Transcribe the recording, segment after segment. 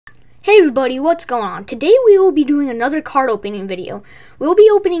Hey everybody, what's going on? Today we will be doing another card opening video. We'll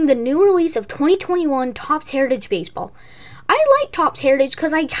be opening the new release of 2021 Topps Heritage Baseball. I like Topps Heritage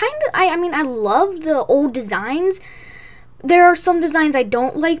because I love the old designs. There are some designs I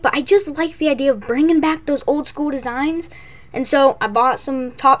don't like, but I just like the idea of bringing back those old school designs. And so I bought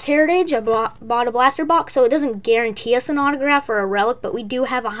some Topps Heritage. I bought a blaster box, so it doesn't guarantee us an autograph or a relic, but we do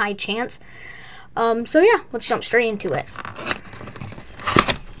have a high chance. So yeah, let's jump straight into it.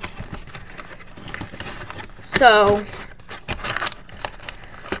 So,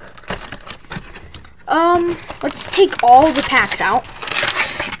 let's take all the packs out.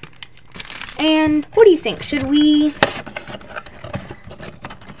 And what do you think? Should we,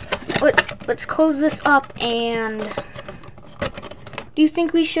 let's close this up, and do you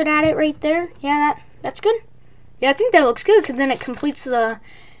think we should add it right there? Yeah, that's good. Yeah, I think that looks good, because then it completes we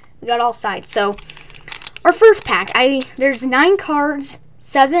got all sides. So, our first pack, there's 9 cards,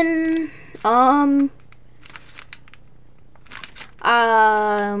 7,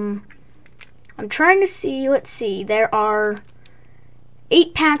 I'm trying to see, let's see, there are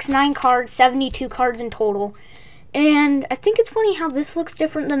 8 packs, 9 cards, 72 cards in total, and I think it's funny how this looks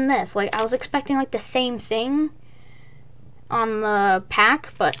different than this. Like, I was expecting, like, the same thing on the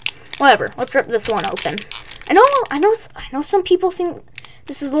pack, but whatever, let's rip this one open. I know some people think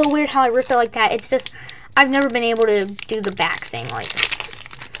this is a little weird how I rip it like that. It's just, I've never been able to do the back thing, like,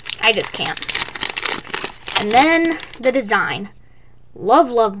 I just can't. And then, the design.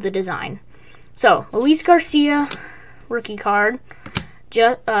 Love the design. So, Luis Garcia, rookie card.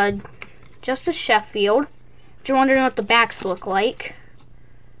 Justice Sheffield. If you're wondering what the backs look like,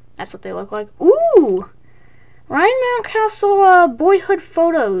 that's what they look like. Ooh! Ryan Mountcastle, Boyhood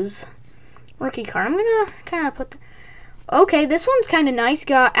Photos. Rookie card. I'm gonna kind of put... Okay, this one's kind of nice.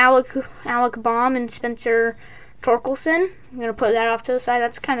 Got Alec Baum and Spencer Torkelson. I'm gonna put that off to the side.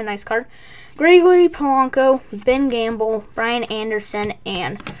 That's kind of nice card. Gregory Polanco, Ben Gamble, Brian Anderson,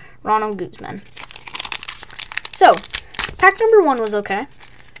 and Ronald Guzman. So, pack number 1 was okay.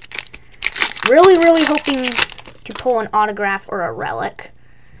 Really hoping to pull an autograph or a relic.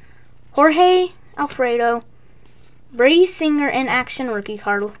 Jorge Alfredo, Brady Singer in action rookie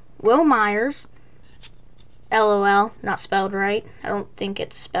card. Will Myers, LOL, not spelled right. I don't think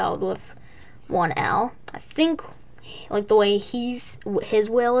it's spelled with one L. I think like the way his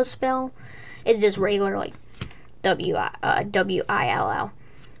will is spelled is just regular, like W-I-L-L.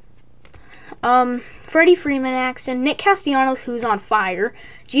 Freddie Freeman action, Nick Castellanos, who's on fire,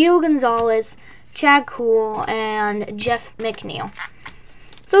 Gio Gonzalez, Chad Kuhl, and Jeff McNeil.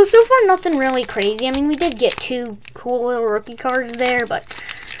 So far nothing really crazy. I mean, we did get 2 cool little rookie cards there, but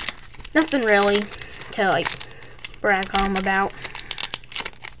nothing really to like brag home about.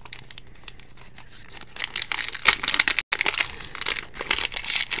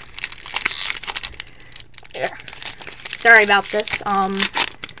 Sorry about this.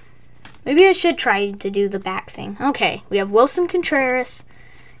 Maybe I should try to do the back thing. Okay, we have Wilson Contreras,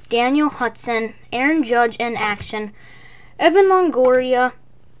 Daniel Hudson, Aaron Judge in action, Evan Longoria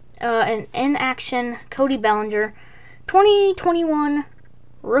in action, Cody Bellinger, 2021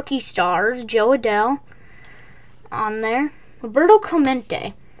 rookie stars, Joe Adell on there, Roberto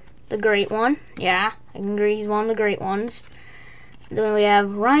Clemente, the great one. Yeah, I can agree, he's one of the great ones. Then we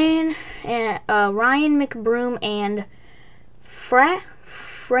have Ryan McBroom and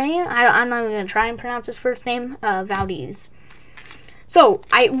I'm not even going to try and pronounce his first name, Valdez. So,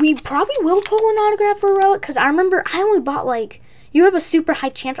 we probably will pull an autograph or a relic, because I remember I only bought, like, you have a super high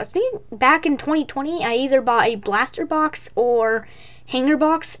chance. I think back in 2020, I either bought a blaster box or hanger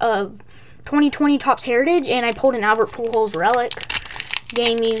box of 2020 Topps Heritage, and I pulled an Albert Pujols relic,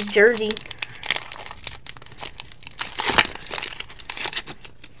 game used jersey.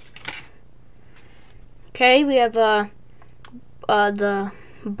 Okay, we have, the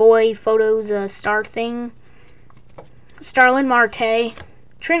boy photos star thing. Starlin Marte,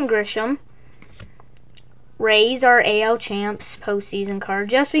 Trent Grisham, Rays are AL champs postseason card.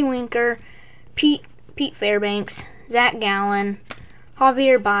 Jesse Winker, Pete Fairbanks, Zach Gallen,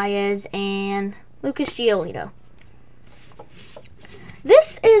 Javier Baez, and Lucas Giolito.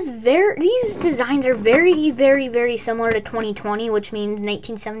 These designs are very similar to 2020, which means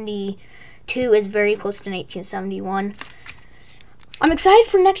 1972 is very close to 1971. I'm excited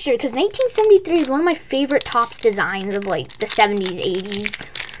for next year because 1973 is one of my favorite Topps designs of like the 70s, 80s.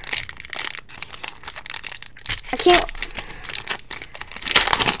 I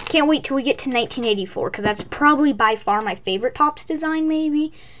can't wait till we get to 1984 because that's probably by far my favorite Topps design,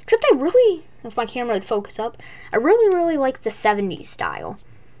 maybe. Except I really, if my camera would focus up, I really like the 70s style.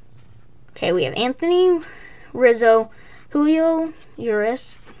 Okay, we have Anthony Rizzo, Julio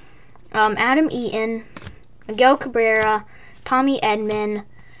Urias, Adam Eaton, Miguel Cabrera, Tommy Edman,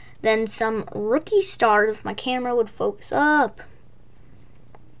 then some rookie stars. If my camera would focus up.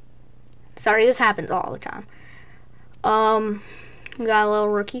 Sorry, this happens all the time. We got a little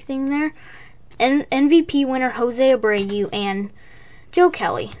rookie thing there. MVP winner Jose Abreu and Joe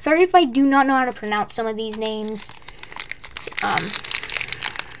Kelly. Sorry if I do not know how to pronounce some of these names.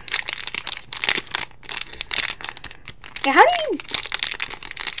 Yeah, how do you...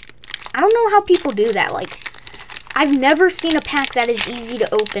 I don't know how people do that. Like, I've never seen a pack that is easy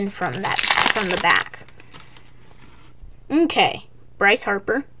to open from the back. Okay, Bryce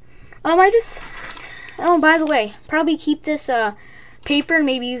Harper. Oh, by the way, probably keep this paper and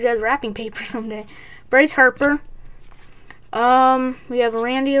maybe use it as wrapping paper someday. Bryce Harper. We have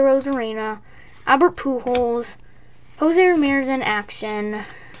Randy Arozarena, Albert Pujols, Jose Ramirez in action,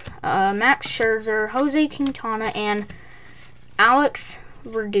 Max Scherzer, Jose Quintana, and Alex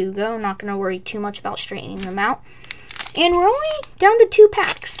Verdugo. Not going to worry too much about straightening them out. And we're only down to 2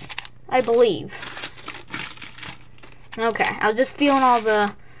 packs, I believe. Okay, I was just feeling all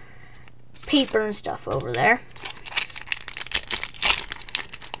the paper and stuff over there.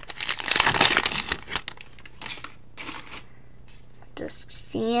 Just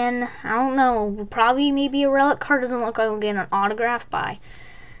seeing, I don't know, probably maybe a relic card. Doesn't look like we're getting an autograph by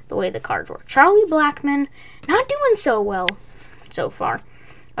the way the cards work. Charlie Blackmon, not doing so well so far.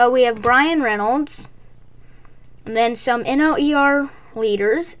 We have Brian Reynolds, and then some NL ER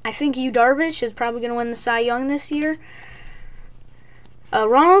leaders. I think Yu Darvish is probably going to win the Cy Young this year.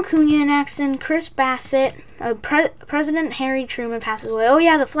 Ronald Acuna in action, Chris Bassett, President Harry Truman passes away. Oh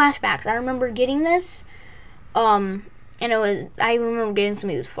yeah, the flashbacks. I remember getting this. And I remember getting some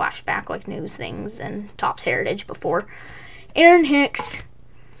of these flashback like news things and Topps Heritage before. Aaron Hicks,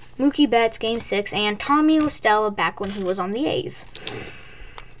 Mookie Betts, Game 6, and Tommy La Stella back when he was on the A's.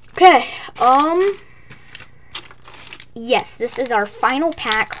 Okay, yes, this is our final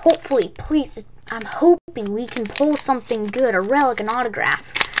pack. Hopefully, please, I'm hoping we can pull something good, a relic, an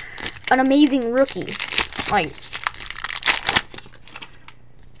autograph, an amazing rookie. Like,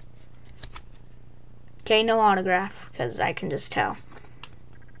 okay, no autograph, because I can just tell.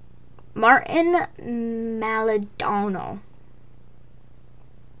 Martin Maladano.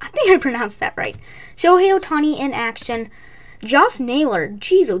 I think I pronounced that right. Shohei Ohtani in action. Josh Naylor.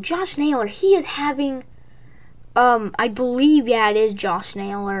 Jeez, oh, Josh Naylor. He is having, I believe, yeah, it is Josh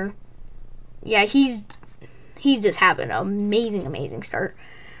Naylor. Yeah, he's just having an amazing start.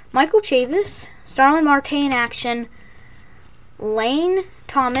 Michael Chavis. Starlin Marte in action. Lane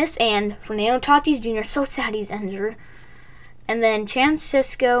Thomas and Fernando Tatis Jr. So sad he's injured. And then Chance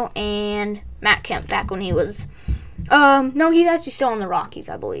Sisco and Matt Kemp back when he was... no, he's actually still on the Rockies,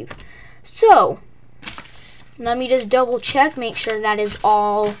 I believe. So, let me just double check, make sure that is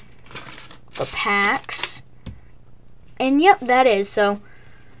all the packs. And yep, that is. So,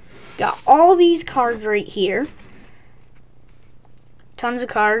 got all these cards right here. Tons of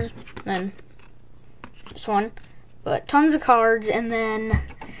cards. Then, this one. But tons of cards. And then,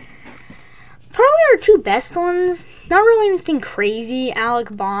 probably our 2 best ones. Not really anything crazy.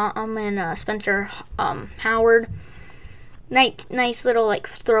 Alec Baum and Spencer Howard. Nice little like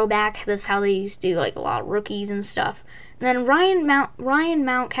throwback. That's how they used to do like a lot of rookies and stuff. And then Ryan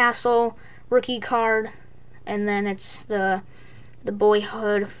Mountcastle rookie card, and then it's the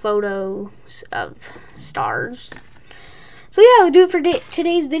boyhood photos of stars. So yeah, that'll do it for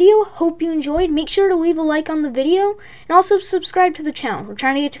today's video. Hope you enjoyed. Make sure to leave a like on the video and also subscribe to the channel. We're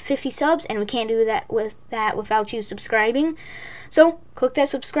trying to get to 50 subs, and we can't do that without you subscribing. So, click that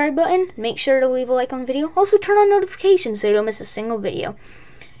subscribe button. Make sure to leave a like on the video. Also, turn on notifications so you don't miss a single video.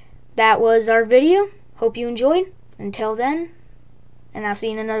 That was our video. Hope you enjoyed. Until then, and I'll see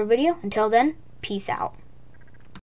you in another video. Until then, peace out.